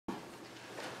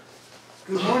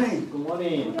Good morning. Good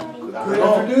morning. Good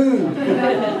afternoon.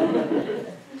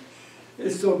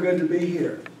 It's so good to be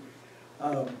here.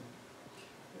 How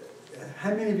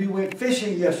many of you went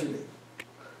fishing yesterday?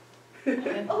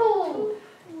 Oh,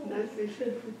 not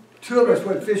fishing. Two of us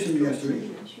went fishing yesterday.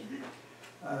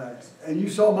 And you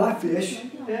saw my fish.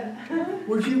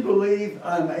 Would you believe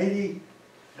I'm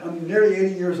nearly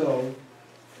 80 years old,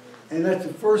 and that's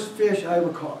the first fish I ever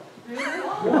caught.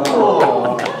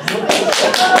 Oh.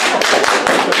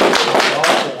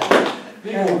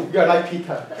 You're like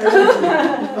Peter.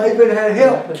 I even had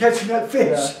help catching that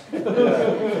fish.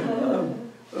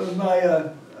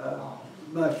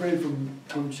 My friend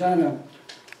from China,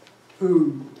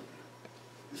 who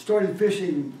started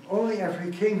fishing only after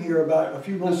he came here about a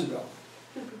few months ago.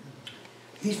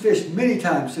 He's fished many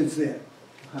times since then.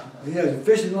 He has a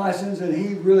fishing license and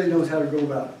he really knows how to go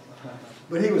about it.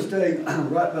 But he was staying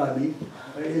right by me.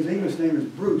 His English name is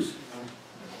Bruce.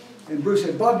 And Bruce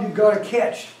said, "Bob, you've got to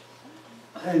catch."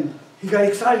 And he got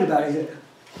excited about it. He said,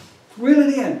 "Reel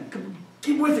it in.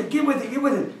 Get with it, get with it, get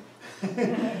with it."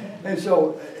 And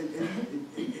so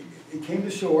it came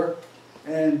to shore,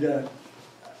 and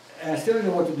I still didn't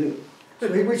know what to do.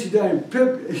 So he reaches down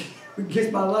and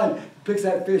gets my line, picks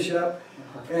that fish up,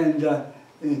 and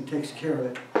he takes care of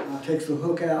it. Takes the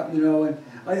hook out, you know, and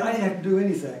I didn't have to do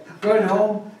anything. Brought it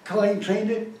home, cleaned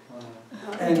it,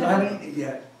 and I haven't eaten it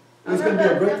yet. It's going to be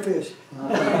a great fish.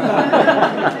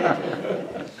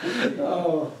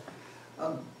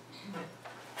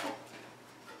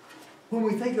 When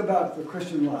we think about the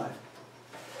Christian life,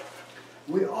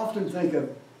 we often think of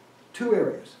two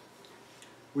areas.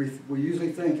 We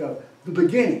usually think of the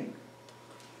beginning,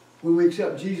 when we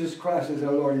accept Jesus Christ as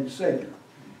our Lord and Savior.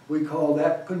 We call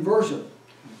that conversion.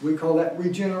 We call that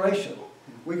regeneration.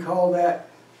 We call that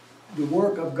the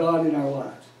work of God in our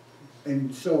lives.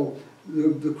 And so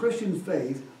the Christian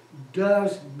faith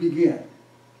does begin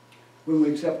when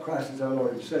we accept Christ as our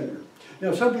Lord and Savior.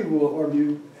 Now, some people will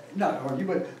argue, not argue,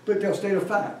 but they'll state a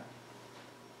fact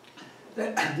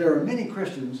that there are many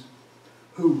Christians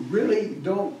who really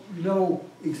don't know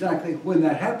exactly when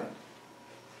that happened,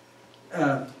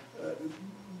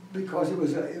 because it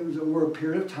was over a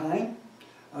period of time.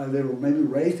 They were maybe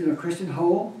raised in a Christian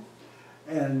home,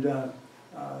 and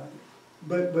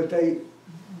but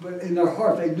in their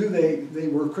heart they knew they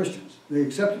were Christians. They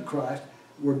accepted Christ,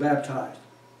 were baptized.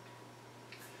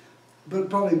 But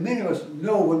probably many of us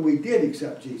know when we did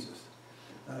accept Jesus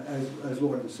as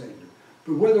Lord and Savior.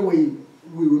 But whether we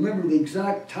remember the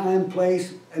exact time,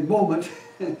 place, and moment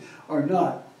or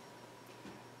not,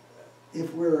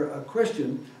 if we're a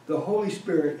Christian, the Holy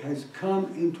Spirit has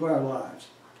come into our lives.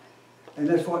 And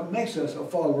that's what makes us a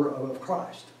follower of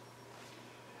Christ.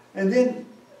 And then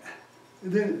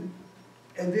the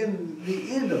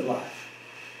end of life.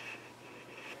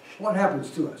 What happens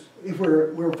to us if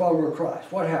we're a follower of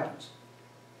Christ? What happens?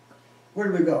 Where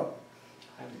do we go?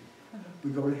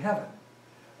 We go to heaven.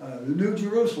 The New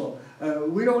Jerusalem.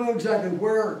 We don't know exactly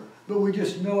where, but we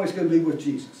just know it's going to be with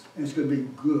Jesus. And it's going to be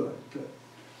good.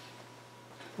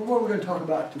 But what we're going to talk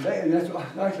about today, and that's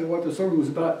actually what the sermon was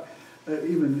about,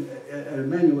 even at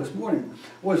Emmanuel this morning,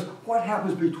 was what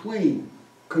happens between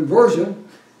conversion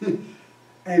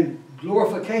and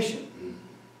glorification,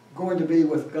 going to be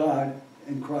with God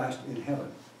and Christ in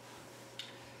heaven.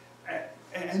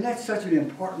 And that's such an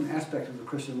important aspect of the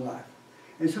Christian life.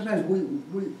 And sometimes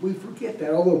we forget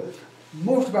that, although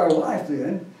most of our life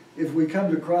then, if we come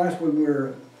to Christ when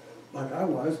we're, like I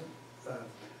was,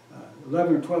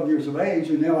 11 or 12 years of age,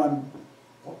 and now I'm,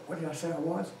 what did I say I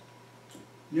was?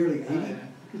 Nearly 80?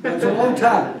 That's a long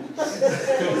time.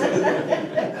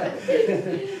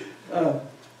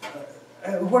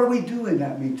 What do we do in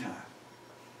that meantime?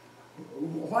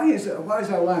 Why is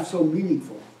our life so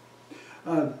meaningful?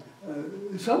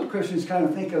 Some Christians kind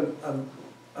of think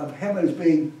of heaven as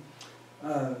being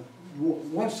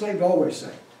once saved, always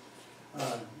saved.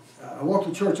 I walked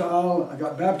the church aisle, I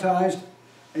got baptized,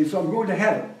 and so I'm going to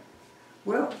heaven.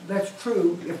 Well, that's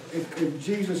true if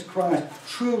Jesus Christ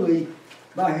truly,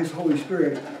 by His Holy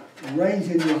Spirit, reigns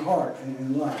in your heart and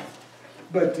in life.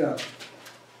 But the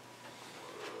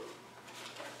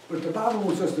Bible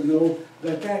wants us to know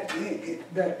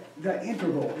that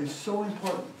interval is so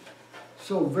important,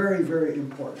 so very, very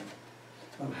important,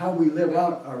 of how we live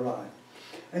out our life.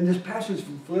 And this passage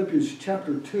from Philippians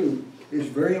chapter 2 is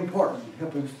very important in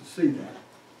helping us to see that.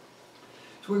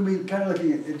 So we're going to be kind of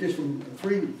looking at this from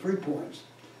three points.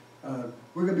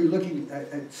 We're going to be looking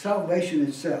at salvation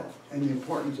itself and the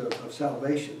importance of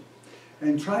salvation,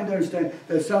 and trying to understand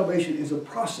that salvation is a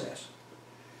process.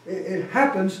 It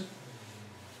happens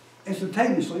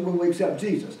instantaneously when we accept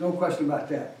Jesus, no question about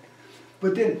that.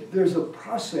 But then there's a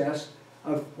process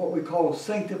of what we call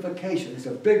sanctification. It's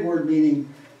a big word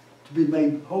meaning to be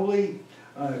made holy,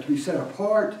 to be set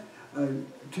apart,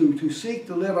 to seek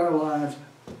to live our lives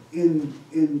in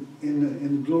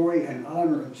the glory and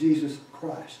honor of Jesus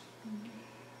Christ.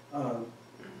 And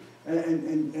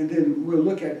then we'll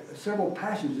look at several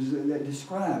passages that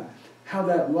describe how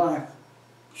that life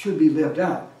should be lived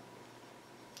out.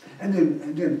 And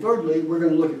then thirdly, we're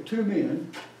going to look at two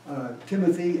men,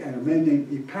 Timothy and a man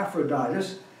named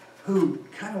Epaphroditus, who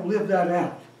kind of lived that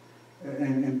out.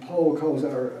 And Paul calls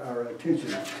our attention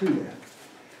to that.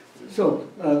 So,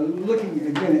 looking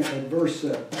again at verse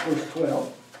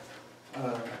 12,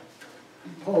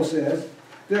 Paul says,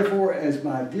 "Therefore, as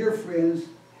my dear friends,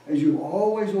 as you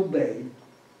always obeyed,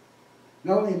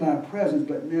 not only in my presence,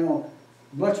 but now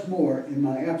much more in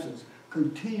my absence,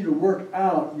 continue to work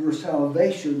out your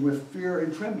salvation with fear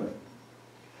and trembling."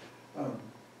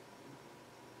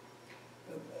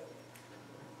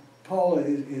 Paul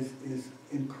is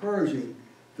encouraging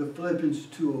the Philippians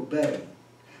to obey.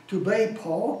 To obey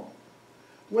Paul?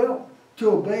 Well,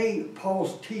 to obey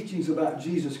Paul's teachings about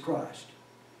Jesus Christ.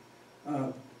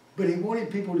 But he wanted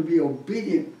people to be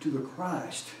obedient to the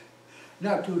Christ,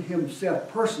 not to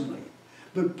himself personally.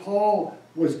 But Paul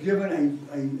was given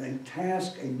a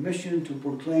task, a mission to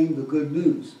proclaim the good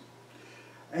news.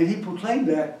 And he proclaimed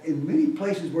that in many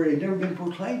places where it had never been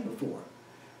proclaimed before.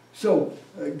 So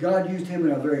God used him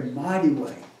in a very mighty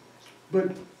way.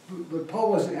 But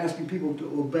Paul wasn't asking people to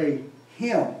obey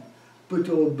him, but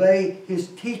to obey his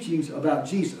teachings about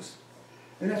Jesus.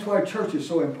 And that's why church is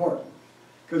so important.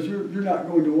 Because you're not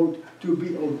going to want to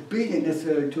be obedient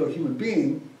necessarily to a human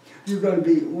being. You're going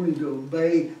to be wanting to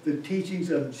obey the teachings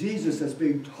of Jesus that's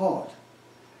being taught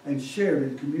and shared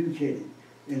and communicated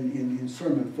in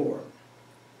sermon form.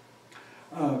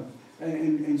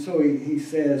 And so he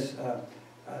says,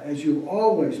 as you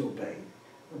always obey.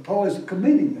 Paul is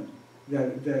commending them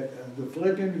that the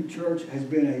Philippian church has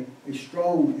been a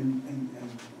strong and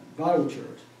vital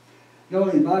church. Not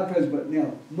only in my presence, but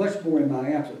now much more in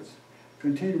my absence.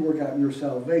 Continue to work out your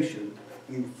salvation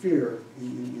in fear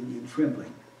and in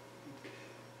trembling.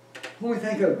 When we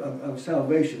think of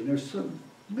salvation, there's so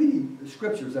many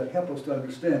scriptures that help us to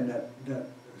understand that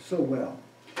so well.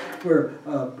 Where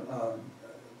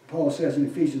Paul says in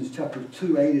Ephesians chapter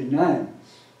 2, 8 and 9,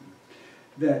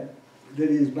 that it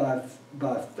is by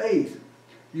faith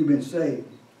you've been saved.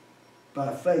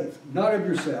 By faith. Not of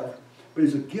yourself, but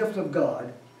it's a gift of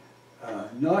God,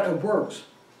 not of works.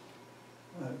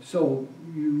 So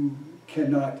you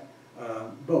cannot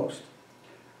boast.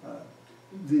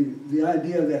 The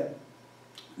idea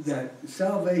that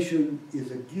salvation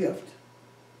is a gift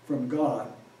from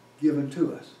God given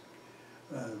to us.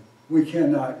 We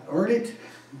cannot earn it.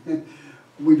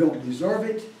 We don't deserve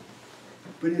it.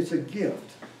 But it's a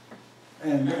gift.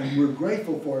 And we're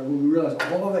grateful for it when we realize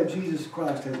all that Jesus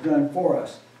Christ has done for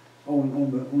us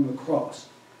on the cross.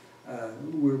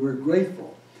 We're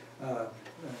grateful.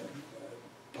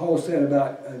 Paul said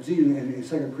about Jesus in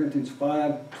 2 Corinthians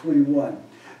 5:21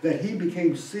 that he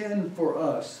became sin for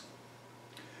us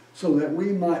so that we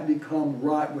might become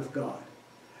right with God.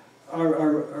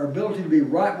 Our ability to be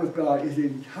right with God is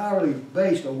entirely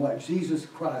based on what Jesus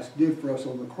Christ did for us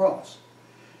on the cross.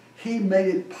 He made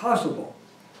it possible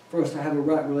for us to have a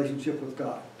right relationship with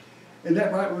God. And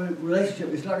that right relationship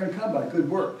is not going to come by good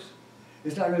works.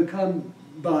 It's not going to come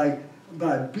by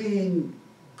being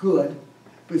good,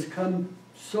 but it's come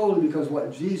solely because of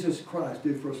what Jesus Christ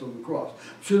did for us on the cross.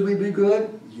 Should we be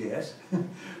good? Yes.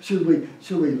 Should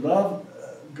we love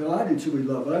God and should we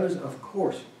love others? Of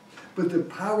course. But the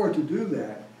power to do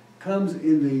that comes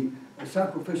in the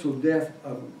sacrificial death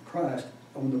of Christ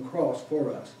on the cross for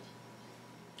us,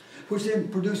 which then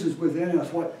produces within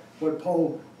us what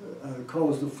Paul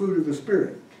calls the fruit of the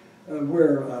Spirit,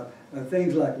 where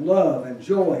things like love and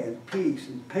joy and peace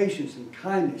and patience and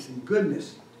kindness and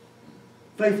goodness,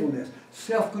 faithfulness,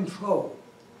 self-control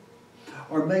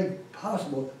are made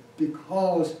possible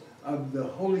because of the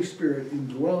Holy Spirit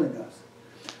indwelling us.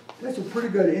 That's a pretty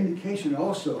good indication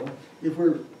also if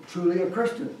we're truly a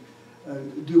Christian.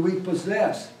 Do we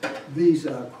possess these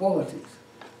qualities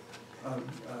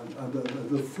of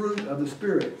the fruit of the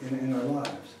Spirit in our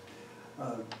lives?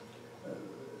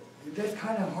 That's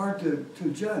kind of hard to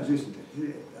judge, isn't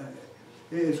it?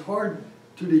 It's hard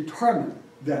to determine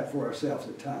that for ourselves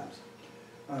at times.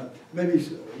 Maybe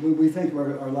when we think of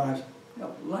our lives,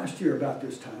 last year about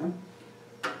this time,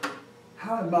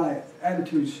 how have my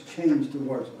attitudes changed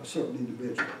towards a certain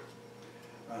individual?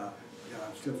 I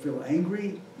still feel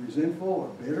angry, resentful, or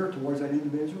bitter towards that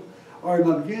individual? Or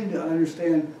am I beginning to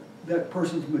understand that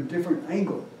person from a different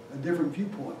angle, a different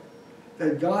viewpoint?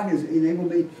 that God has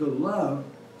enabled me to love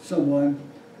someone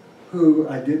who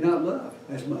I did not love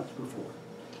as much before.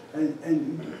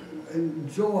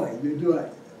 And joy,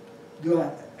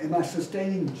 am I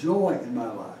sustaining joy in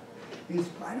my life? In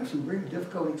spite of some very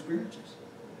difficult experiences.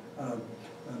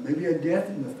 Maybe a death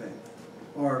in the faith,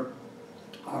 or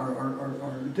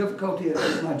difficulty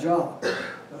at my job.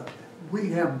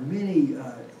 We have many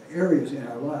areas in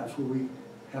our lives where we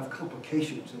have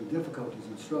complications and difficulties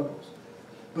and struggles.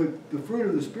 But the fruit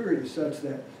of the Spirit is such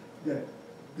that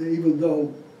even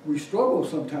though we struggle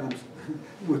sometimes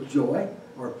with joy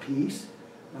or peace,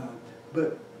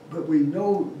 but we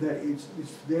know that it's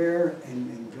there,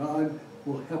 and God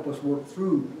will help us work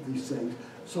through these things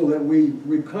so that we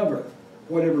recover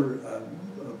whatever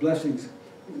blessings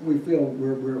we feel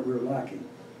we're lacking.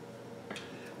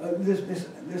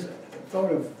 This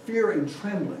thought of fear and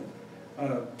trembling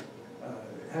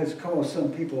has caused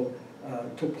some people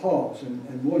to pause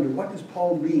and wonder, what does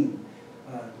Paul mean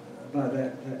by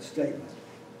that statement?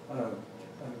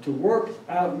 To work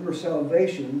out your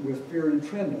salvation with fear and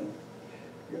trembling.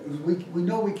 We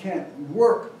know we can't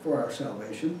work for our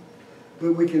salvation,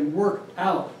 but we can work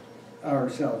out our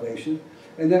salvation.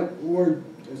 And that word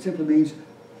simply means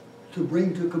to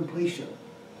bring to completion,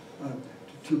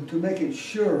 to make it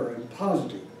sure and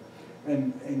positive.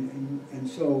 And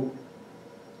so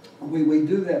we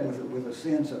do that with a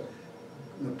sense of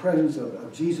the presence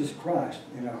of Jesus Christ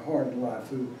in our heart and life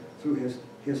through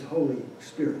His Holy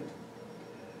Spirit.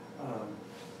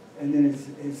 And then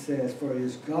it says, for it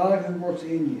is God who works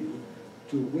in you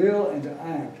to will and to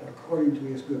act according to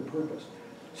His good purpose.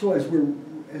 So as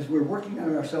we're working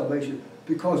on our salvation,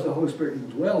 because the Holy Spirit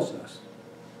indwells us,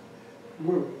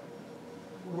 we're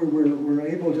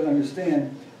able to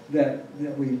understand that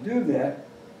we do that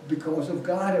because of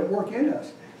God at work in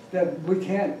us. That we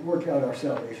can't work out our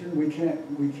salvation. We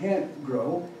can't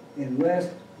grow unless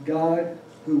God,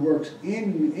 who works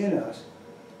in us,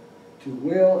 to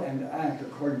will and act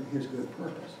according to His good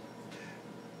purpose.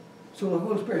 So the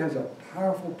Holy Spirit has a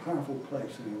powerful, powerful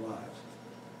place in our lives.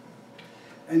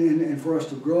 And for us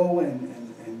to grow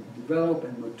and develop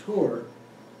and mature,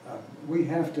 we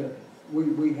have to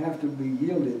be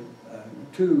yielded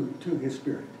to His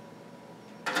Spirit.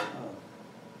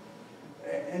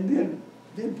 And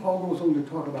then Paul goes on to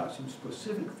talk about some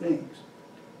specific things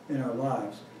in our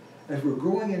lives as we're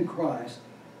growing in Christ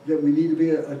that we need to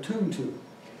be attuned to.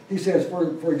 He says,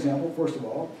 for example, first of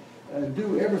all,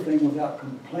 do everything without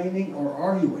complaining or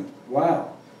arguing.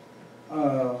 Wow.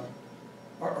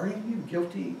 Are any of you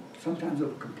guilty sometimes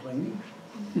of complaining?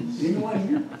 Anyone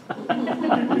here?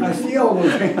 I see all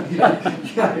those things.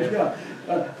 Yeah.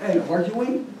 And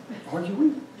arguing?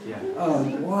 Yeah.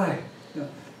 Why? No.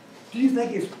 Do you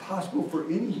think it's possible for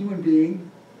any human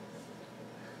being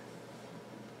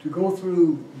to go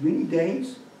through many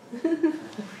days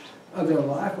of their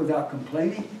life without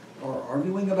complaining or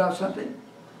arguing about something?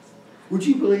 Would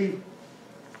you believe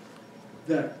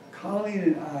that Colleen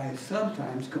and I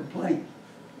sometimes complain?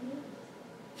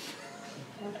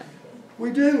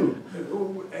 We do.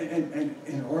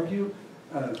 And argue.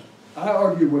 I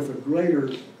argue with a greater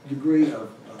degree of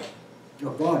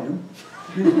volume.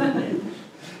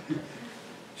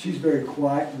 She's very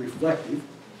quiet and reflective,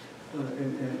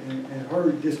 and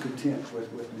her discontent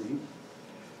with me.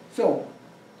 So,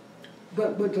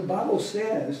 but the Bible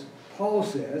says, Paul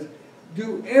says,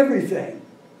 do everything,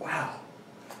 wow,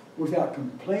 without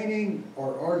complaining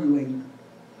or arguing.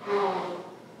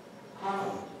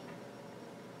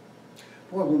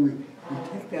 Boy, when we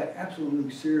take that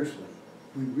absolutely seriously,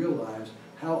 we realize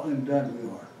how undone we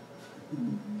are.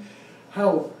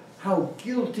 How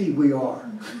guilty we are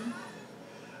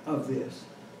of this.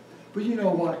 But you know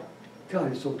what?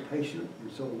 God is so patient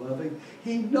and so loving.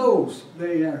 He knows that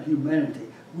in our humanity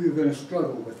we're going to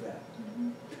struggle with that.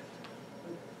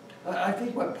 I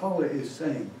think what Paul is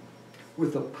saying,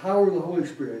 with the power of the Holy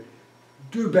Spirit,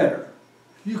 do better.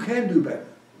 You can do better,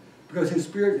 because His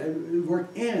Spirit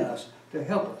works in us to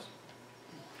help us.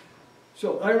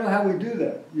 So I don't know how we do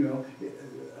that. You know,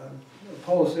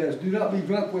 Paul says, "Do not be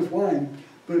drunk with wine,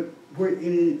 but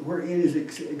wherein is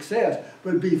excess,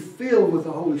 but be filled with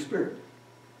the Holy Spirit."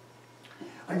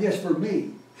 I guess for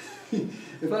me,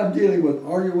 if I'm dealing with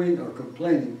arguing or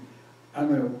complaining, I'm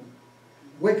going to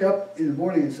wake up in the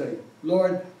morning and say,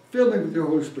 "Lord, fill me with your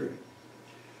Holy Spirit."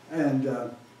 And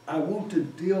I want to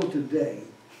deal today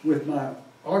with my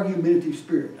argumentative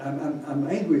spirit. I'm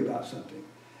angry about something.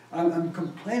 I'm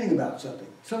complaining about something.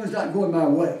 Something's not going my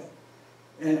way,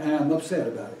 and I'm upset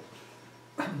about it.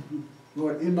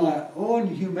 Lord, in my own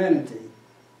humanity,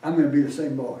 I'm going to be the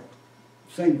same boy,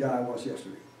 same guy I was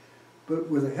yesterday. But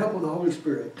with the help of the Holy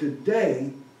Spirit,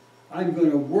 today I'm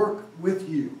going to work with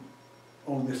you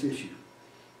on this issue.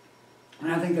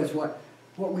 And I think that's what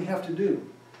we have to do.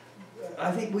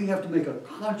 I think we have to make a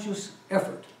conscious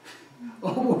effort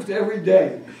almost every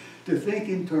day to think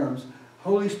in terms,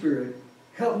 Holy Spirit,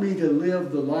 help me to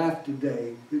live the life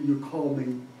today that you call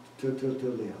me to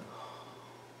live.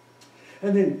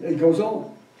 And then it goes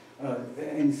on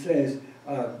and says,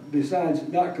 besides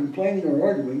not complaining or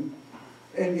arguing,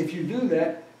 and if you do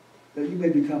that, that you may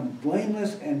become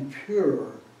blameless and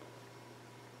pure,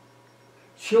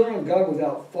 children of God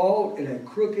without fault in a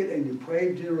crooked and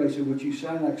depraved generation, which you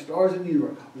shine like stars in the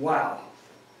universe. Wow.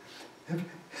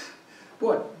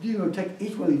 Boy, you know, take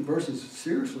each one of these verses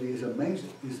seriously is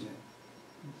amazing, isn't it?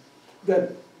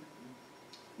 That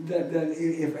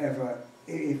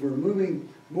if we're moving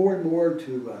more and more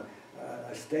to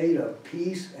a state of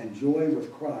peace and joy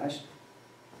with Christ,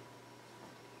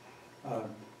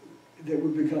 that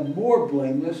we become more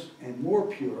blameless and more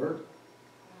pure.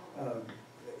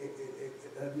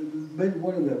 Maybe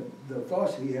one of the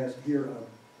thoughts he has here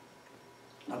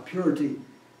of purity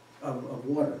of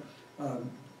water.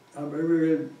 I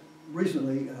read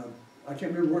recently, I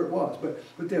can't remember where it was,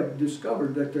 but they have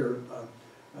discovered that their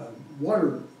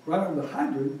water right out of the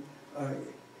hydrant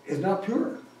is not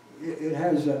pure. It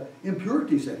has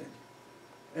impurities in it,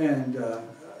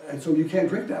 and so you can't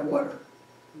drink that water.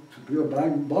 So you're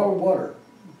buying bottled water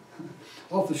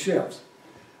off the shelves,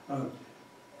 and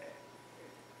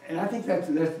I think that's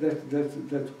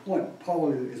the point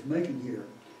Paul is making here,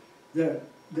 that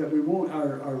we want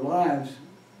our lives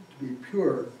to be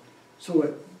pure,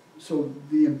 so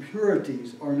the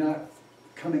impurities are not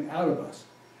coming out of us,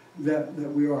 that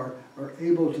we are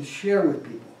able to share with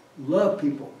people, love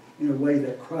people in a way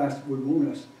that Christ would want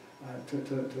us to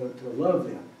love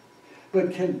them.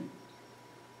 But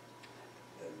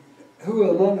who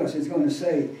among us is going to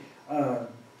say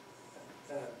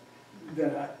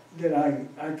that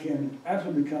I can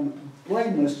absolutely become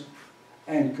blameless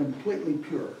and completely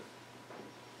pure?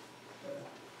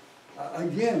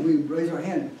 Again, we raise our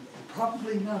hand.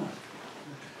 Probably not.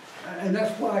 And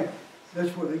that's where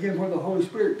the Holy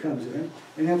Spirit comes in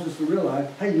and helps us to realize,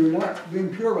 hey, you're not being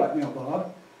pure right now,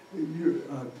 Bob.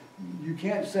 You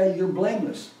can't say you're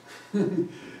blameless.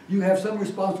 You have some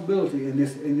responsibility in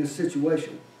this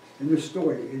situation, in this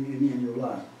story, in your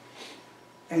life.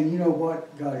 And you know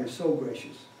what? God is so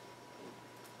gracious.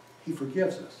 He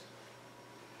forgives us.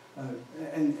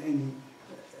 And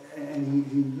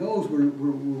he knows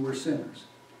we're sinners.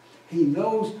 He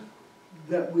knows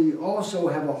that we also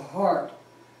have a heart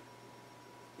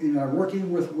in our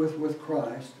working with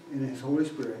Christ and His Holy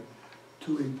Spirit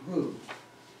to improve,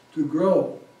 to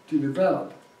grow, to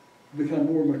develop, to become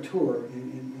more mature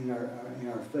in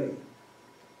our faith.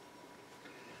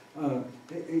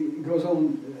 It goes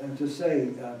on to say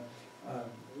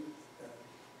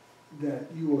that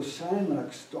you will shine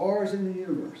like stars in the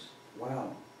universe.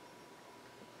 Wow.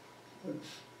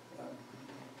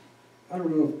 I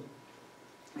don't know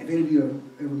if any of you have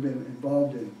ever been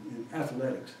involved in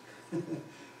athletics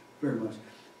very much,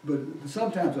 but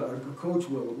sometimes a coach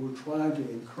will try to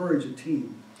encourage a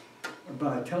team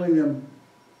by telling them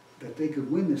that they could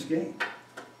win this game.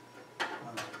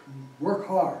 Work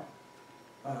hard.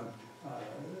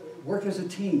 Work as a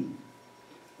team.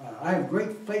 I have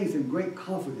great faith and great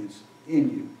confidence in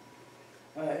you.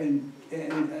 And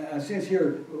I sense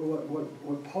here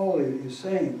what Paul is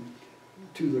saying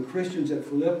to the Christians at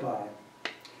Philippi.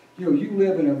 You know, you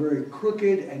live in a very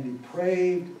crooked and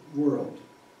depraved world,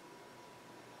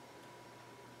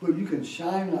 but you can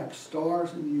shine like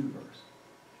stars in the universe.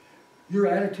 Your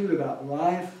attitude about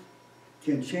life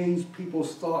can change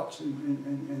people's thoughts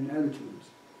and attitudes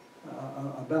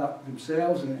about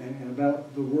themselves and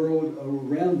about the world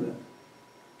around them.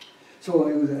 So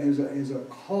it was a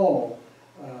call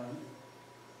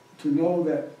to know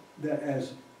that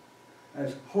as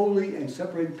holy and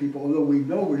separated people, although we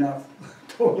know we're not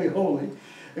totally holy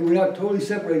and we're not totally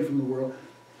separated from the world,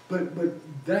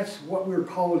 but that's what we're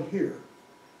called here,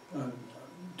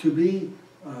 to be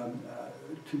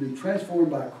transformed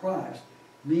by Christ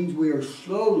means we are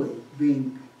slowly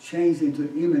being changed into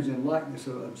the image and likeness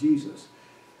of Jesus.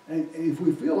 And if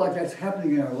we feel like that's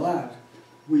happening in our lives,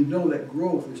 we know that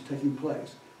growth is taking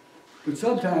place. But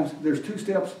sometimes there's 2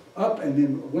 steps up and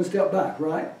then 1 step back,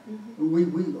 right?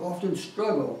 Mm-hmm. We often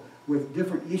struggle with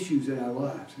different issues in our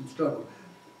lives and struggle.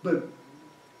 But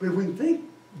if we think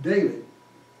daily,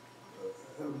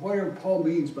 whatever Paul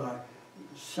means by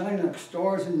shining like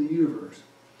stars in the universe,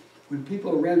 when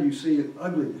people around you see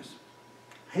ugliness,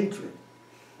 hatred,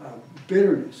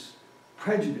 bitterness,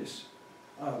 prejudice,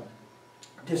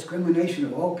 discrimination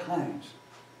of all kinds,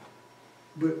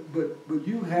 But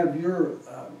you have your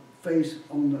face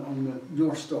on the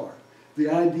North Star, the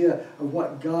idea of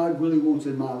what God really wants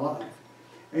in my life,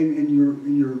 and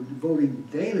you're devoting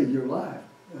daily your life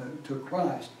to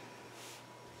Christ.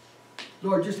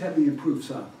 Lord, just help me improve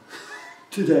some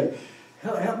today.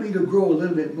 Help me to grow a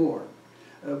little bit more.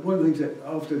 One of the things that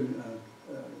often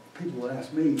people will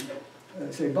ask me,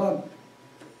 say, Bob,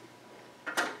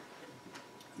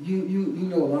 you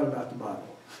know a lot about the Bible.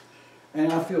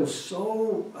 And I feel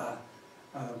so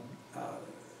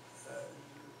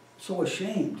so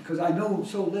ashamed because I know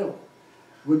so little.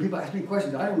 When people ask me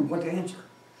questions, I don't know what to answer.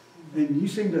 And you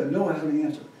seem to know how to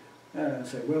answer. And I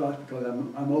say, well, that's because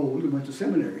I'm old and went to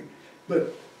seminary.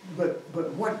 But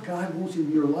what God wants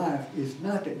in your life is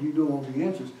not that you know all the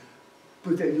answers,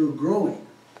 but that you're growing.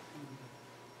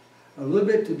 A little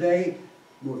bit today,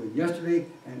 more than yesterday,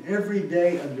 and every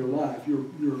day of your life, your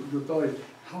thought is,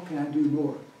 how can I do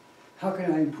more? How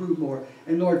can I improve more?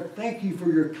 And Lord, thank you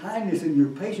for your kindness and your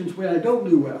patience when I don't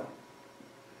do well.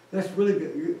 That's really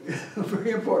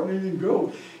very important in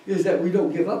growth, is that we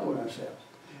don't give up on ourselves.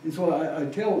 And so I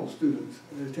tell students,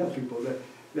 I tell people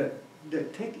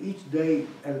that take each day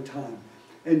at a time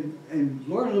and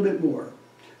learn a little bit more.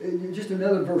 Just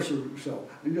another verse or so,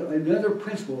 another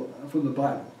principle from the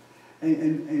Bible.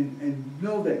 And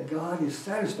know that God is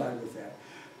satisfied with that.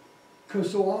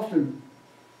 Because so often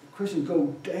Christians go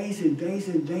days and days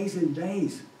and days and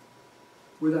days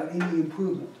without any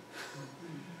improvement,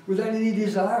 without any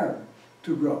desire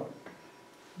to grow.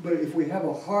 But if we have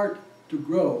a heart to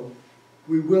grow,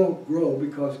 we will grow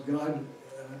because God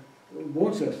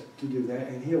wants us to do that,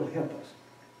 and He'll help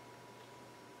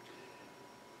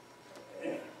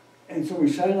us. And so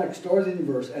we shine like stars in the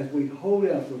verse as we hold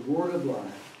out the word of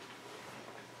life.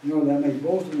 You know, that may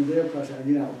boast in the day of Christ, I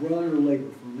did not run or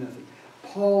labor for nothing.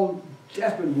 Paul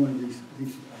desperately wanted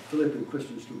these Philippian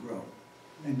Christians to grow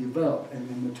and develop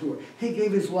and mature. He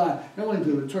gave his life, not only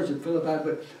to the church at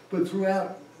Philippi, but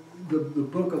throughout the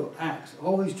book of Acts.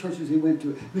 All these churches he went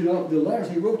to, you know, the letters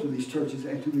he wrote to these churches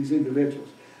and to these individuals.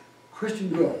 Christian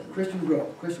grow, Christian grow,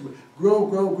 Christian grow,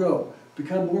 grow, grow.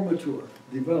 Become more mature,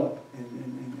 develop and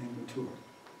mature.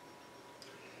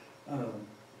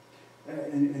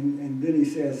 And then he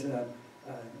says,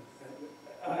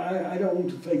 I don't want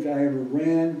to think that I ever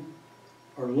ran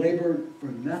or labored for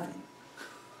nothing.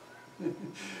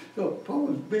 So Paul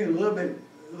was being a little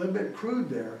bit crude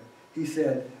there. He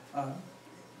said,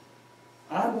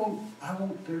 I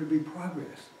want there to be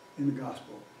progress in the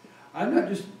gospel. I'm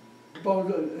just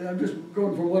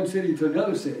going from one city to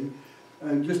another city,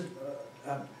 and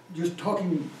just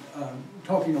talking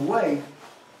away.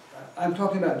 I'm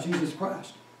talking about Jesus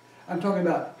Christ. I'm talking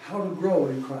about how to grow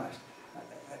in Christ,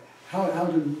 how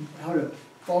to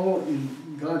follow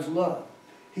in God's love.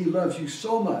 He loves you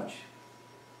so much,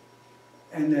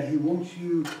 and that He wants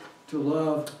you to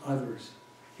love others.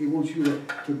 He wants you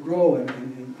to grow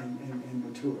and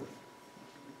mature.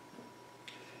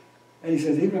 And he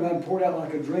says, even if I'm poured out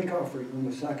like a drink offering on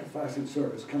the sacrifice and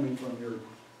service coming from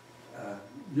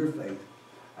your faith,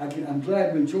 I'm glad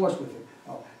and rejoice with it.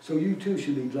 Oh, so you too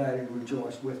should be glad and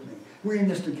rejoice with me. We're in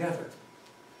this together.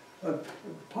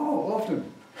 Paul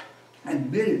often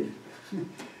admitted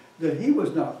that he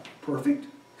was not perfect.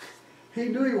 He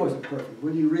knew he wasn't perfect.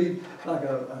 When you read like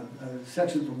a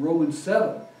section from Romans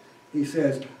 7, he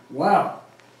says, wow,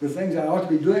 the things I ought to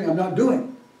be doing, I'm not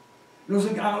doing. Those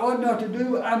things I ought not to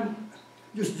do, I'm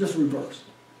just reverse.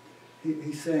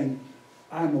 He's saying,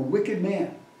 I'm a wicked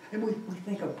man. And we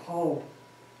think of Paul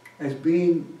as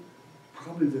being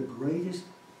probably the greatest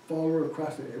follower of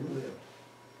Christ that ever lived.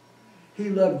 He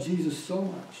loved Jesus so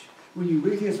much. When you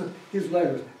read his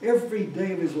letters, every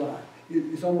day of his life,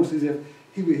 it's almost as if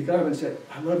he got up and said,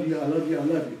 I love you, I love you, I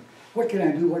love you. What can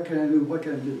I do, what can I do, what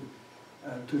can I do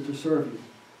to serve you?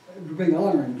 To bring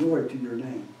honor and glory to your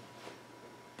name.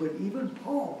 But even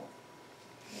Paul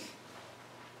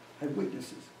had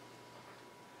weaknesses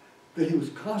that he was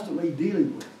constantly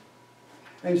dealing with.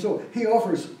 And so he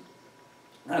offers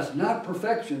us not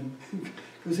perfection,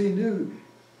 because he knew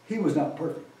he was not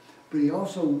perfect. But he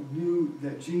also knew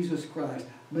that Jesus Christ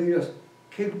made us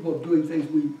capable of doing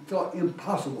things we thought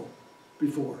impossible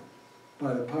before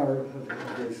by the power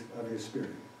of his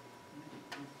Spirit.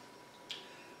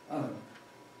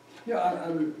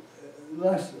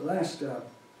 Last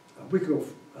week ago,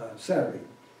 Saturday,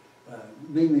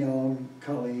 me, on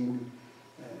Colleen,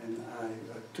 and I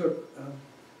took,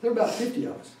 there were about 50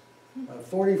 of us,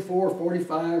 44,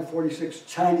 45, 46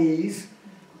 Chinese,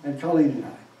 and Colleen and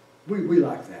I. We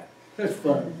like that. That's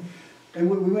fun. And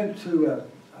we went to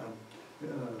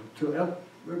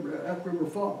Elk River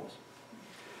Falls.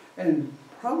 And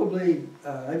probably,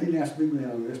 I didn't ask Big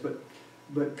on this, but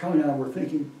Colin and I were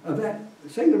thinking of that.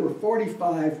 Say there were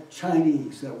 45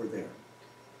 Chinese that were there.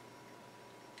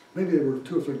 Maybe there were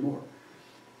 2 or 3 more.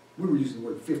 We were using the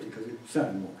word 50 because it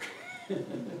sounded more.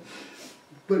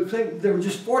 But say there were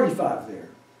just 45 there.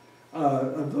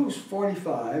 Of those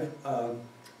 45,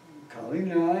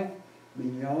 Colleen and I,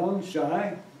 Mignon,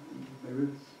 Shai,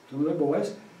 maybe some of the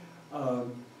boys,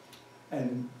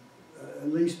 and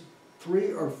at least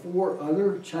 3 or 4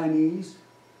 other Chinese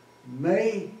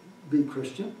may be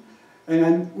Christian. And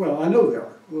I know they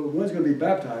are. Well, one's going to be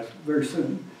baptized very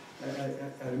soon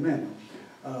at Emmanuel.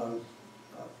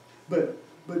 But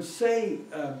say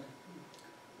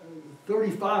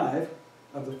 35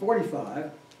 of the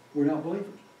 45 were not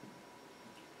believers.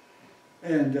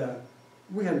 And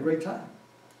we had a great time.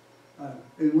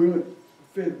 And we went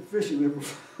fishing. There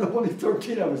were only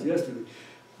 13 of us yesterday.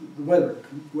 The weather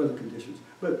conditions.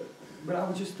 But I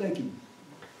was just thinking,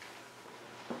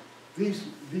 these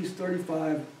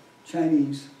 35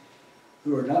 Chinese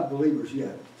who are not believers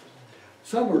yet,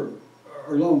 some are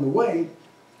along the way.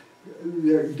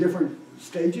 They're at different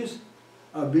stages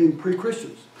of being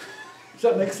pre-Christians. Does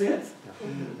that make sense?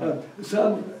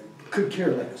 Some could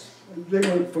care less. They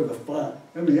went for the fun.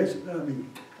 I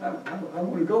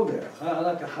want to go there. I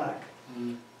like to hike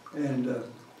and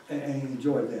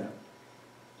enjoy that.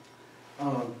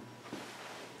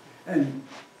 And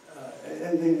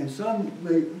some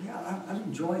may, I'm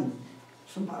enjoying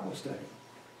some Bible study.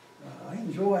 I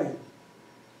enjoy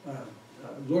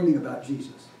learning about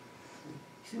Jesus.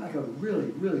 He seemed like a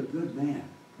really, really good man.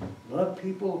 Loved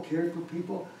people, cared for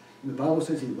people. And the Bible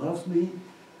says he loves me.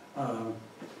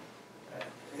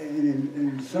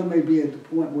 And some may be at the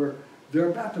point where they're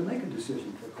about to make a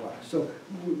decision for Christ. So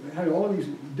we had all of these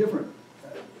different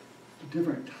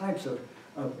types of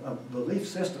belief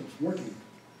systems working.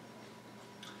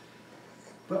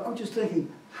 But I'm just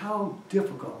thinking how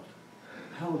difficult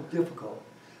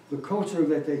the culture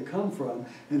that they come from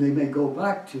and they may go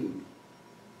back to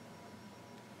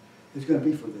is going to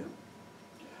be for them.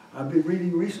 I've been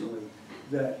reading recently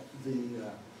that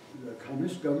the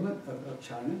Communist government of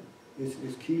China,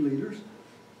 its key leaders,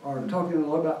 are talking a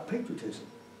lot about patriotism.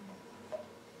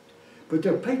 But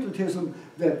the patriotism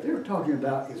that they're talking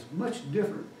about is much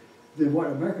different than what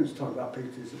Americans talk about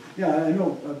patriotism. Yeah, I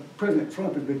know President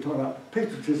Trump has been talking about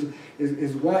patriotism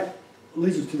is what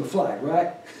leads us to the flag,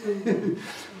 right?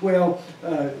 Well,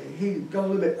 he got a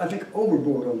little bit, I think,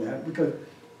 overboard on that because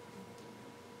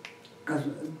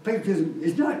patriotism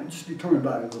is not just determined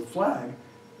by the flag,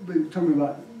 but determined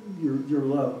by your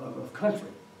love of country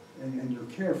and your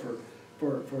care for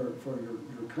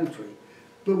your country.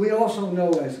 But we also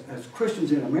know as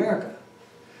Christians in America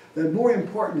that more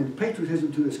important than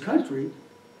patriotism to this country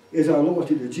is our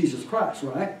loyalty to Jesus Christ,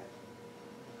 right?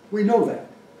 We know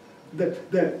that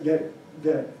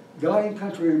God and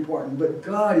country are important, but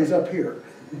God is up here.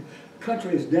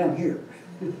 Country is down here.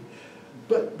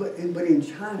 But in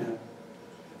China,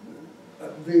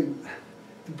 the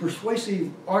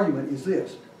persuasive argument is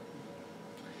this,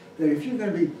 that if you're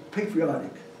going to be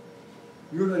patriotic,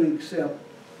 you're going to accept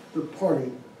the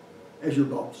party as your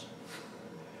boss.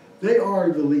 They are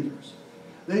the leaders.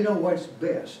 They know what's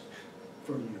best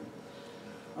for you.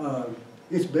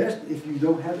 It's best if you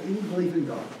don't have any belief in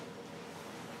God.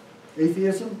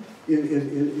 Atheism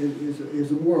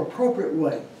is a more appropriate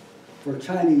way for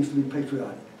Chinese to be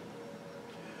patriotic.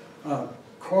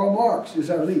 Karl Marx is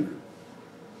our leader.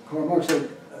 Karl Marx said,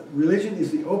 religion is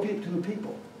the opiate to the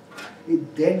people.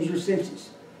 It deadens your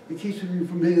senses. It keeps you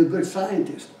from being a good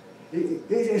scientist.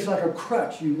 It's like a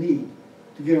crutch you need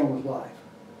to get on with life.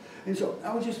 And so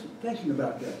I was just thinking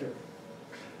about that.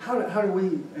 How do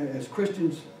we, as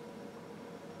Christians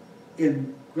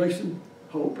in Grace and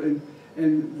Hope and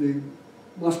the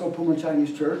Moscow Pullman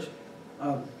Chinese Church,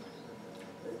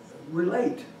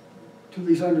 relate to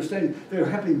these understandings that are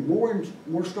happening more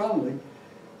strongly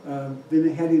than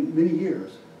they had in many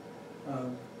years?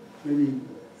 Maybe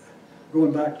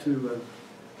going back to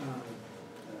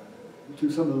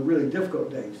some of the really difficult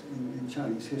days in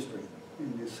Chinese history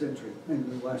in this century,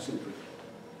 in the last century.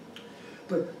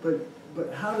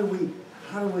 But how do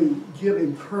we give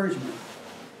encouragement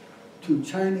to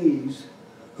Chinese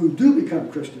who do become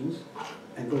Christians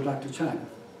and go back to China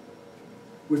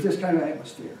with this kind of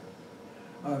atmosphere?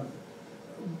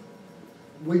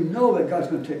 We know that God's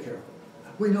going to take care of them.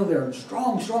 We know there are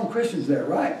strong Christians there,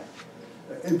 right?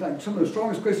 In fact, some of the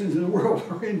strongest Christians in the world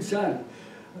are in China.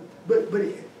 But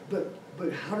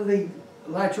how do they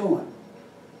latch on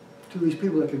to these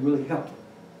people that can really help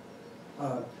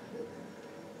them?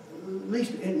 At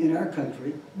least in our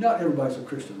country, not everybody's a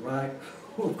Christian, right?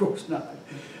 Well, of course not.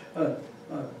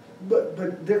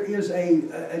 But there is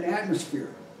an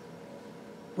atmosphere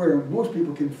where most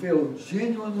people can feel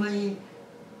genuinely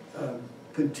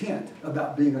content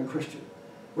about being a Christian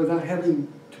without having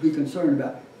to be concerned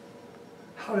about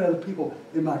how do other people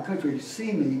in my country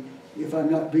see me if I'm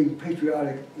not being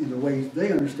patriotic in the ways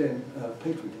they understand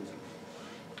patriotism.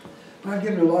 But I've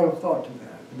given a lot of thought to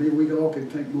that. Maybe we all can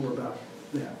think more about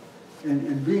that.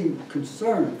 And being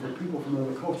concerned for people from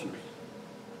other cultures.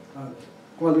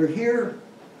 While they're here,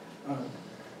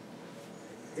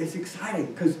 it's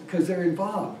exciting because they're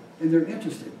involved and they're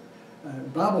interested.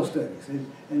 Bible studies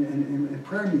and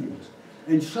prayer meetings.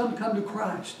 And some come to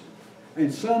Christ.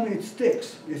 And some it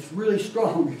sticks. It's really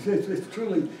strong. It's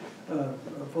truly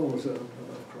followers of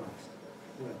Christ.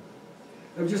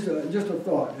 Well, just a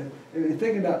thought. And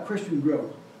thinking about Christian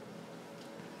growth,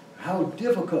 how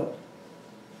difficult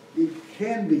it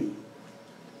can be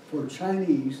for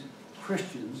Chinese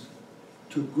Christians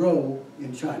to grow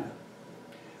in China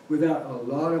without a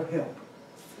lot of help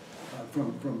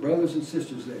from brothers and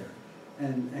sisters there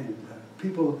and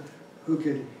people who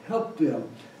could help them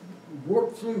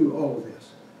work through all of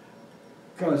this.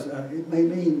 Because it may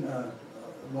mean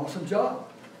loss of job,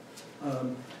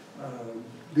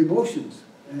 demotions,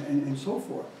 and so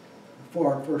forth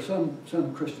for some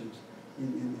Christians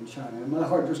in China. And my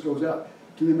heart just goes out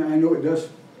to them, and I know it does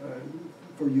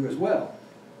for you as well.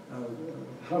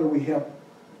 How do we help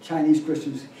Chinese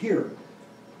Christians here,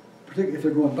 particularly if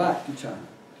they're going back to China,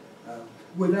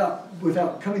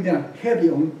 without coming down heavy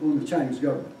on the Chinese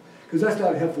government? Because that's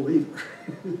not helpful either.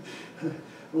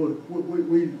 Well,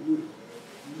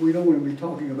 we don't want to be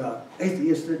talking about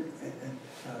atheistic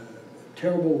and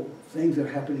terrible things that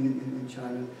are happening in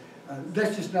China.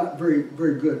 That's just not very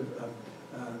good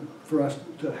for us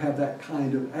to have that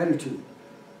kind of attitude.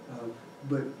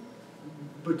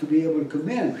 But to be able to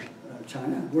commend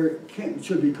China where it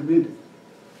should be commended,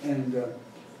 and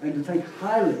to think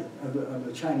highly of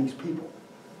the Chinese people.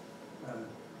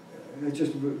 It's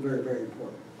just very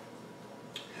important.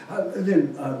 And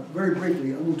then, very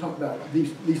briefly, I'm going to talk about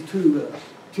these two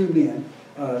men,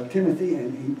 Timothy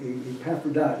and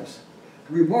Epaphroditus.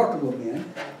 Remarkable men,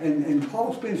 and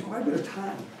Paul spends quite a bit of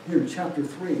time here in chapter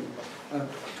 3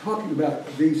 talking about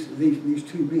these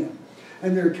two men.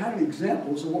 And they're kind of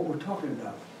examples of what we're talking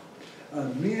about.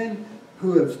 Men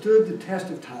who have stood the test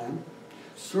of time,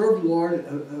 served the Lord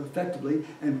effectively,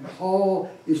 and Paul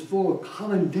is full of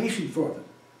commendation for them.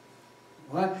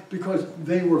 Why? Because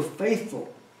they were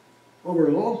faithful over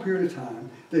a long period of time.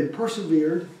 They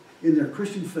persevered in their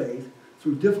Christian faith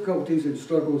through difficulties and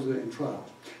struggles and trials.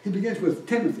 He begins with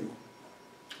Timothy.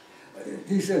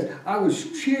 He says, I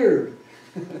was cheered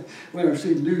when I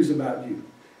received news about you.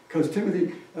 Because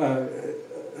Timothy,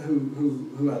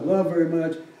 who I love very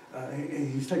much,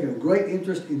 he's taken a great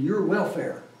interest in your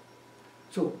welfare.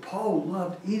 So Paul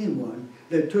loved anyone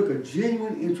that took a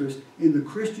genuine interest in the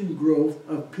Christian growth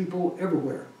of people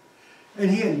everywhere. And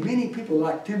he had many people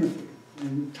like Timothy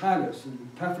and Titus and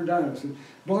Epaphroditus and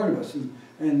Barnabas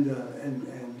and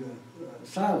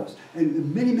Silas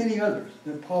and many others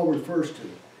that Paul refers to.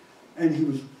 And he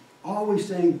was always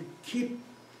saying, keep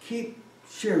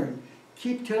sharing,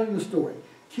 keep telling the story,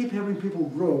 keep helping people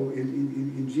grow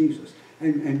in Jesus.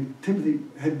 And Timothy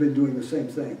had been doing the same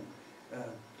thing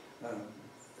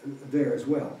there as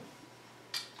well.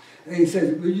 And he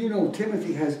says, well, you know,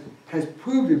 Timothy has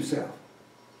proved himself.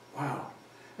 Wow,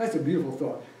 that's a beautiful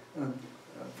thought.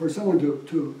 For someone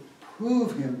to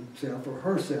prove himself or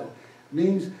herself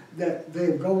means that they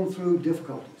have gone through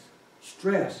difficulties,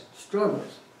 stress,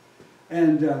 struggles,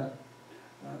 and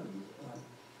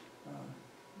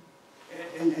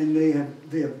they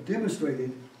have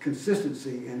demonstrated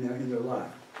consistency in their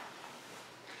life.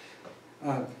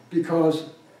 Because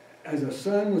as a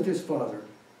son with his father,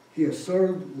 he has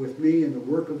served with me in the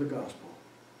work of the gospel.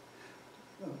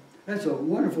 That's a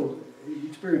wonderful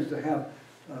experience to have.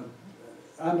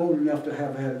 I'm old enough to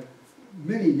have had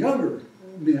many younger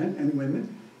men and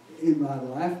women in my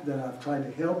life that I've tried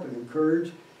to help and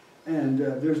encourage. And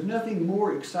there's nothing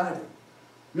more exciting,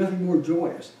 nothing more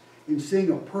joyous in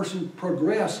seeing a person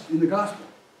progress in the gospel.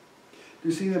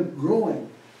 To see them growing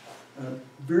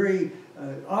very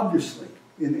obviously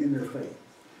in their faith.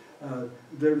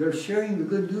 They're sharing the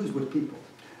good news with people.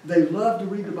 They love to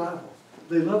read the Bible.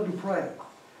 They love to pray.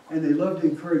 And they love to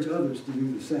encourage others to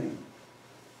do the same.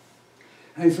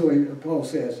 And so Paul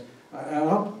says, I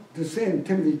hope to send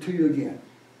Timothy to you again,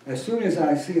 as soon as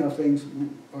I see how things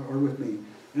are with me.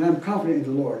 And I'm confident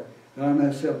in the Lord that I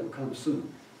myself will come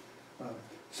soon.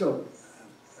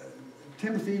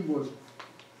 Timothy was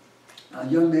a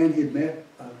young man he had met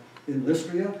in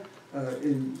Lystra,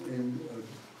 in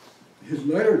his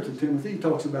letter to Timothy, he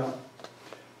talks about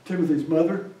Timothy's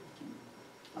mother,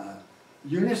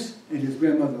 Eunice, and his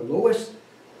grandmother Lois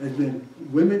has been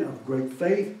women of great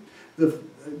faith. The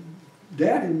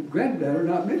dad and granddad are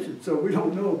not mentioned, so we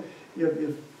don't know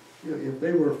if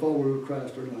they were followers of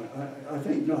Christ or not. I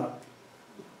think not.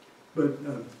 But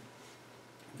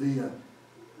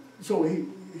so he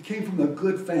came from a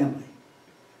good family,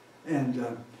 and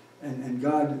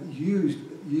God used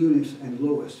Eunice and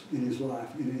Lois in his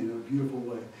life in a beautiful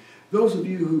way. Those of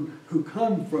you who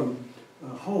come from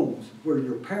homes where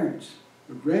your parents,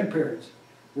 your grandparents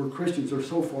were Christians are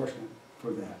so fortunate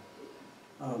for that.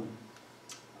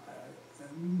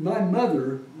 My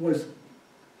mother was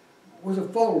a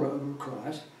follower of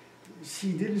Christ.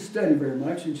 She didn't study very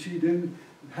much, and she didn't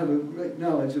have a great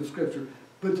knowledge of Scripture.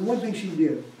 But the one thing she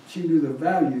did, she knew the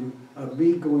value of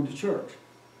me going to church.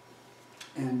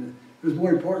 And it was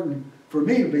more important for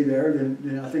me to be there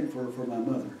than I think for my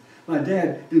mother. My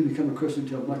dad didn't become a Christian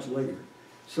until much later.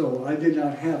 So I did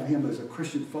not have him as a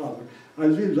Christian father. I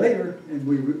did later, and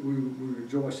we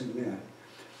rejoice in that.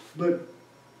 But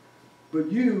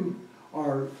you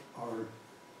are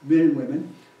men and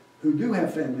women who do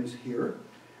have families here,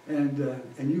 and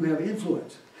you have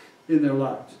influence in their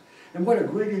lives. And what a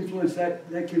great influence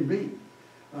that can be,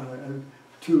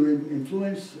 to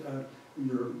influence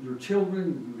your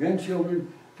children, your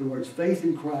grandchildren towards faith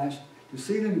in Christ, to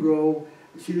see them grow,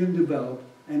 see them develop,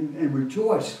 and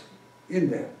rejoice in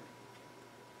that.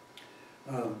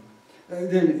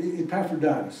 Then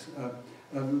Epaphroditus,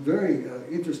 a very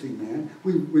interesting man.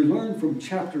 We learned from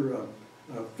chapter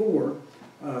 4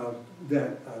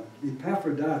 that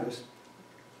Epaphroditus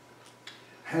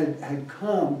had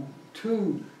come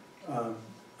to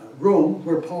Rome,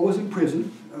 where Paul was in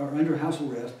prison, or under house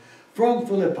arrest, from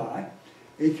Philippi.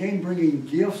 He came bringing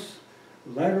gifts,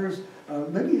 letters,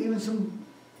 maybe even some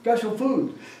special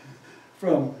food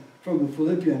from the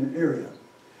Philippian area.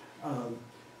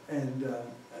 And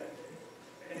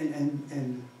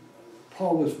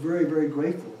Paul was very, very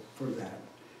grateful for that.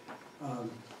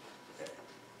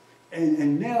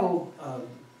 And now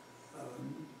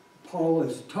Paul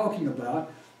is talking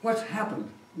about what's happened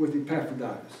with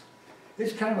Epaphroditus.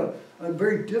 It's kind of a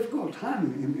very difficult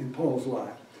time in Paul's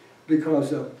life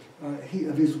because of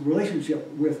his relationship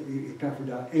with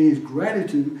Epaphroditus and his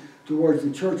gratitude towards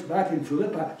the church back in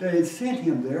Philippi that had sent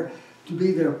him there to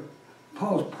be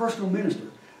Paul's personal minister.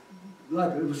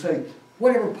 Like it was saying,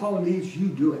 whatever Paul needs, you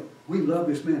do it. We love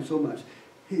this man so much.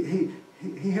 He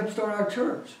helped start our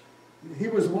church. He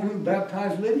was the one who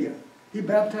baptized Lydia. He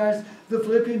baptized the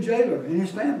Philippian jailer and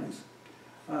his families.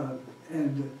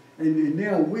 And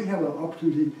now we have an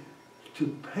opportunity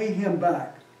to pay him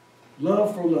back,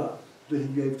 love for love that he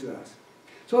gave to us.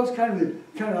 So it's kind of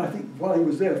I think what he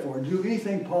was there for, do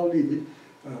anything Paul needed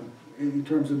in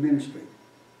terms of ministry.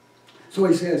 So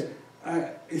he says,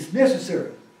 it's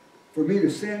necessary for me to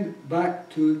send back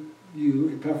to you,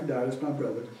 Epaphroditus, my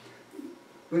brother.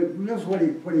 But notice what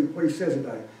he says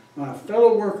about it. My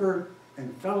fellow worker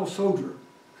and fellow soldier.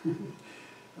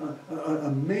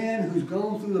 A man who's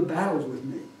gone through the battles with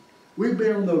me. We've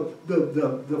been on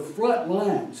the front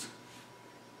lines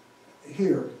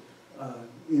here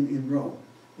in Rome,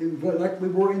 like we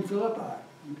were in Philippi.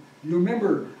 You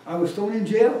remember, I was thrown in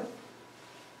jail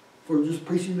for just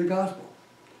preaching the gospel.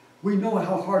 We know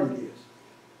how hard it is.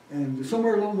 And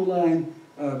somewhere along the line,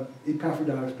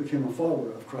 Epaphroditus became a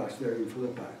follower of Christ there in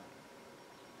Philippi.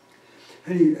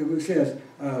 And it says,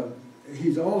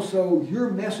 he's also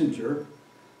your messenger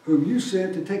whom you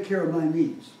sent to take care of my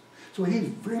needs. So he's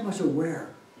very much aware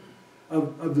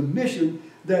of the mission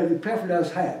that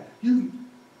Epaphroditus had.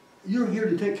 You're here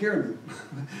to take care of me.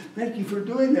 Thank you for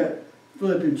doing that,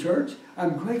 Philippian church.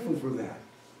 I'm grateful for that.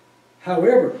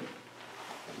 However,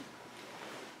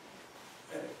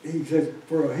 he says,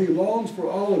 for he longs for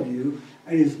all of you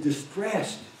and is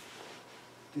distressed.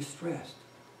 Distressed.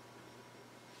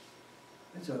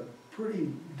 That's a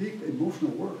pretty deep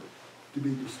emotional word, to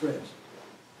be distressed.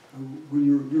 When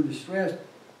you're distressed,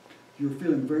 you're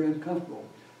feeling very uncomfortable.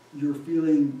 You're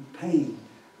feeling pain.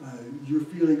 You're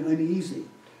feeling uneasy.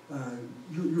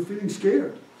 You're feeling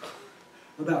scared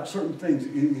about certain things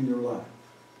in your life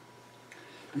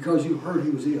because you heard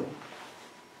he was ill.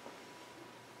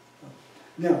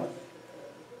 Now,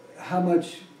 how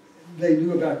much they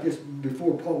knew about this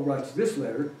before Paul writes this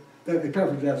letter, that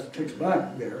Epaphroditus takes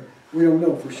back there, we don't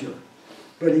know for sure.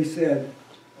 But he said,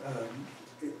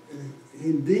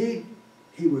 indeed,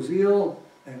 he was ill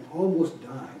and almost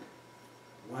died.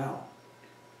 Wow.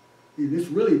 In this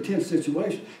really tense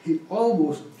situation, he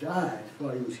almost died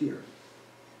while he was here.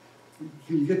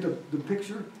 Can you get the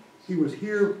picture? He was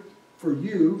here for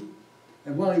you,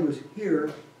 And while he was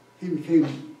here, he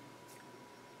became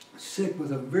sick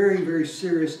with a very, very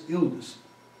serious illness.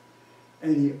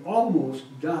 And he almost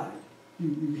died.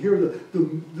 You hear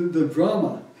the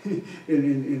drama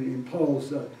in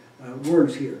Paul's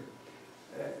words here.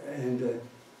 And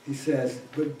he says,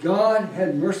 but God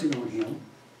had mercy on him,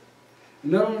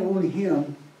 and not only on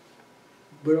him,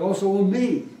 but also on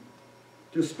me,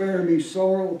 to spare me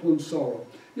sorrow upon sorrow.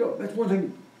 You know, that's one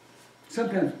thing.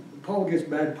 Sometimes Paul gets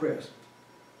bad press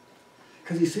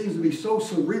because he seems to be so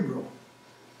cerebral.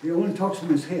 He only talks from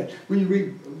his head. When you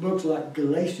read books like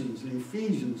Galatians and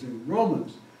Ephesians and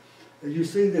Romans, you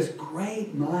see this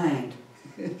great mind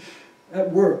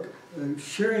at work,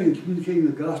 sharing and communicating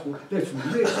the gospel that's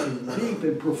rich and deep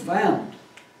and profound.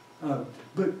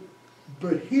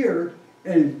 But here,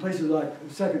 and in places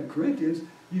like 2 Corinthians,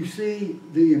 you see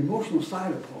the emotional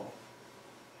side of Paul.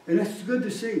 And that's good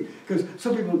to see, because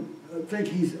some people think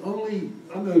he's only,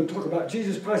 I'm going to talk about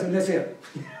Jesus Christ and that's it.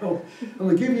 You know, I'm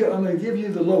going to give you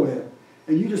the low end,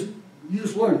 and you just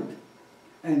learn it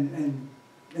and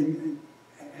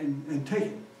take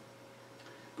it.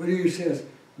 But here he says,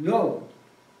 no,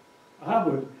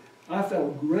 I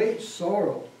felt great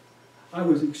sorrow. I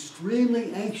was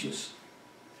extremely anxious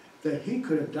that he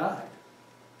could have died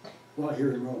while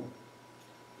here in Rome.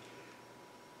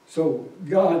 So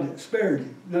God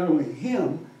spared not only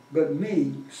him, but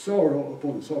me sorrow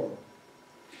upon sorrow.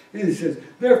 And he says,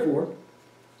 therefore,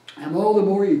 I'm all the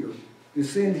more eager to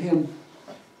send him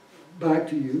back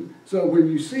to you, so when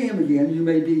you see him again, you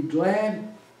may be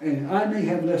glad, and I may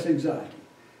have less anxiety.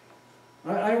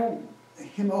 I don't want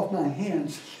him off my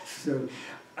hands, so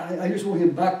I just want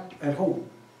him back at home.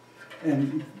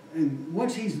 And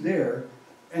once he's there,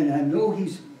 and I know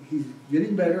he's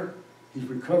getting better, he's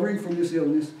recovering from this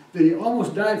illness that he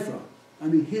almost died from. I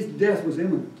mean, his death was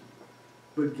imminent.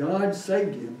 But God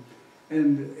saved him,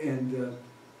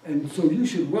 and so you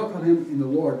should welcome him in the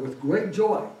Lord with great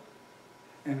joy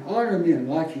and honor men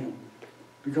like him,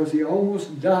 because he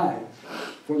almost died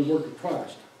for the work of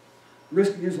Christ,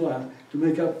 risking his life to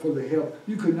make up for the help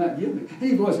you could not give me.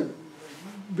 He wasn't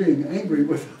being angry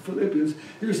with Philippians.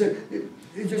 He was saying,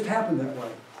 it just happened that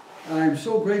way. I'm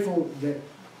so grateful that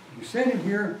you sent him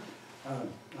here.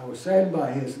 I was saddened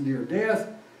by his near death,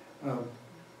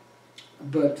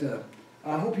 but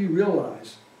I hope you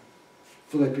realize,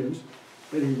 Philippians,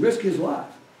 that he risked his life.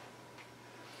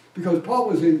 Because Paul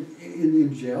was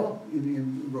in jail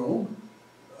in Rome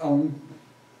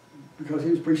because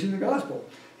he was preaching the gospel.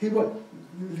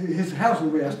 His house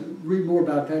arrest, read more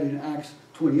about that in Acts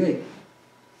 28,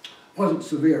 wasn't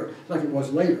severe like it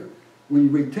was later. When you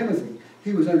read Timothy,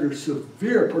 he was under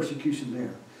severe persecution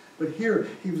there. But here,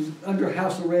 he was under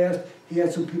house arrest. He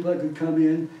had some people that could come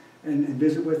in and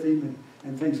visit with him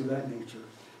and things of that nature.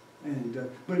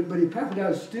 But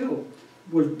Epaphroditus still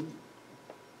was,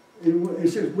 it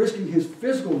says, risking his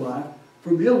physical life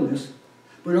from illness,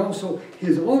 but also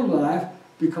his own life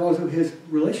because of his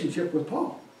relationship with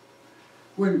Paul.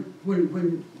 When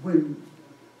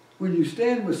you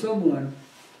stand with someone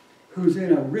who's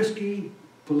in a risky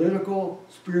political,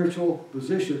 spiritual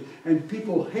position, and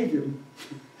people hate him,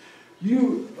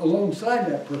 you, alongside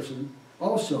that person,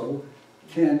 also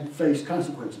can face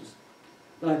consequences,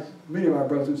 like many of our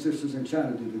brothers and sisters in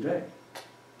China do today,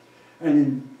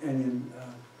 and in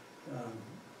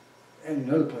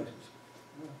other places,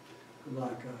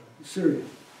 like Syria,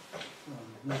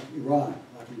 like Iran,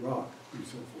 like Iraq, and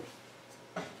so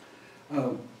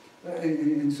forth.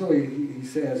 And so he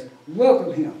says,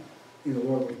 welcome him in the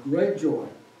Lord with great joy.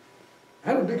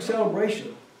 Have a big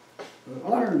celebration.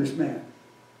 Honor this man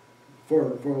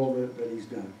for all that he's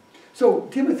done. So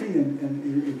Timothy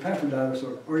and Epaphroditus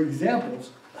are examples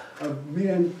of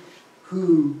men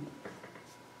who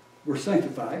were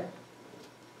sanctified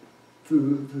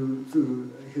through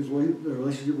their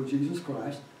relationship with Jesus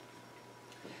Christ,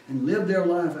 and lived their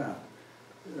life out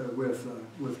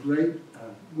with great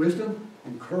wisdom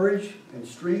and courage and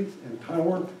strength and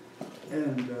power,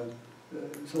 and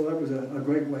so that was a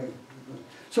great way.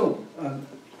 So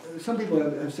some people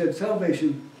have said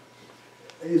salvation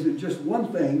isn't just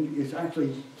one thing, it's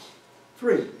actually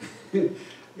three.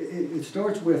 It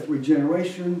starts with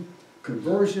regeneration,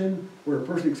 conversion, where a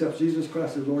person accepts Jesus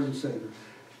Christ as Lord and Savior.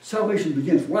 Salvation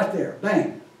begins right there,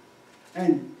 bang.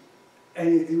 And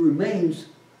it remains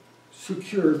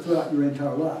secure throughout your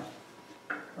entire life,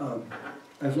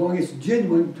 as long as it's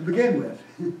genuine to begin with.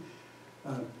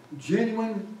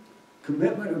 Genuine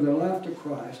commitment of their life to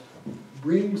Christ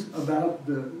brings about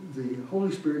the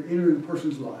Holy Spirit entering a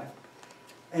person's life,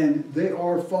 and they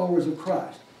are followers of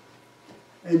Christ.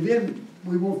 And then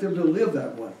we want them to live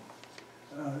that way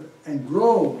and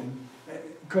grow and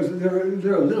because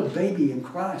they're a little baby in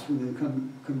Christ when they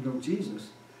come to know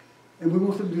Jesus. And we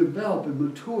want them to develop and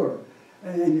mature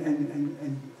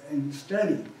and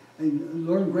study and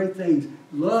learn great things,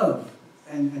 love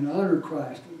and honor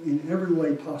Christ in every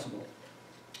way possible.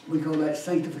 We call that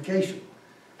sanctification.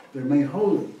 They're made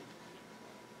holy.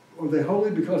 Are they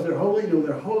holy because they're holy? No,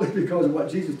 they're holy because of what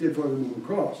Jesus did for them on the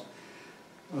cross.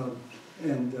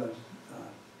 And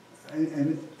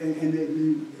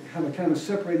they have a kind of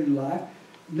separated life.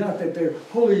 Not that they're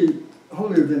holier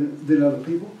than other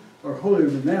people, or holier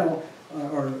than thou,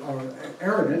 or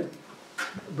arrogant,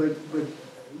 but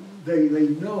they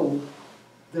know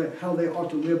that how they ought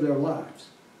to live their lives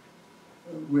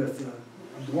with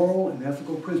moral and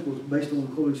ethical principles based on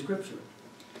the Holy Scripture.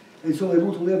 And so they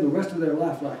want to live the rest of their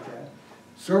life like that.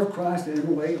 Serve Christ in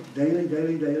every way, daily,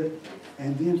 daily, daily.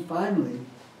 And then finally,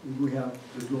 we have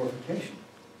the glorification.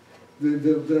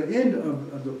 The end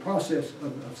of the process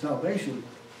of salvation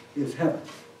is heaven,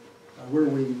 where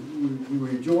we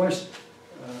rejoice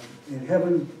in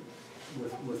heaven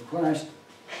with Christ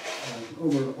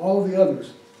over all the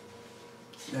others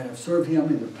that have served him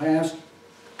in the past,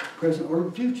 present, or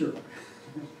future.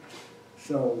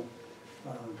 So,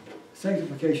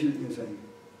 sanctification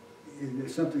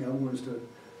is something I want us to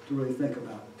really think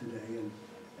about today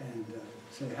and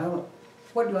say,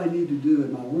 what do I need to do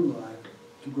in my own life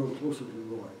to grow closer to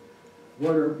the Lord?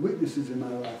 What are weaknesses in my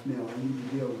life now I need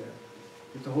to deal with,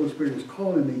 that the Holy Spirit is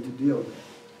calling me to deal with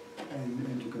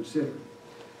and to consider?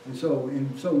 And so,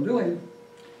 in so doing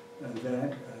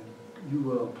you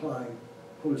will apply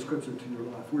Holy Scripture to your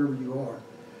life, wherever you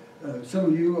are. Some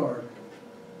of you are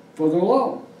further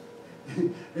along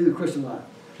in the Christian life.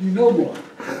 You know more.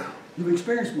 You've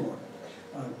experienced more.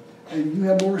 And you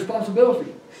have more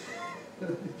responsibility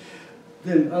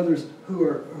than others who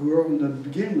are on the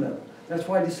beginning level. That's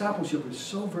why discipleship is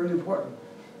so very important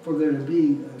for there to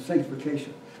be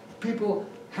sanctification. People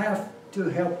have to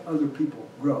help other people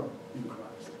grow in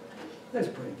Christ. Let's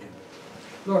pray again.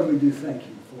 Lord, we do thank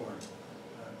you for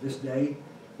this day.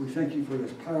 We thank you for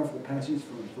this powerful passage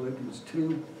from Philippians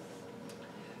 2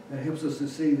 that helps us to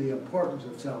see the importance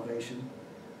of salvation,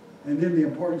 and then the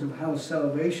importance of how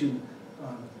salvation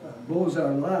molds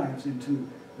our lives into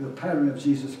the pattern of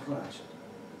Jesus Christ,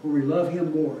 where we love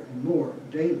him more and more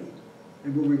daily,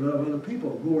 and where we love other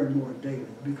people more and more daily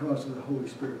because of the Holy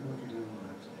Spirit working in our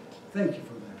lives. Thank you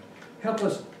for that. Help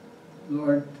us,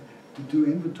 Lord, to do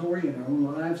inventory in our own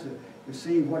lives, to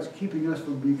see what's keeping us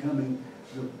from becoming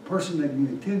the person that you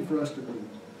intend for us to be,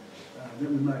 that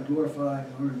we might glorify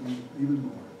and honor you even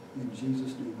more. In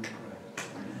Jesus' name we pray.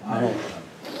 Amen. Amen.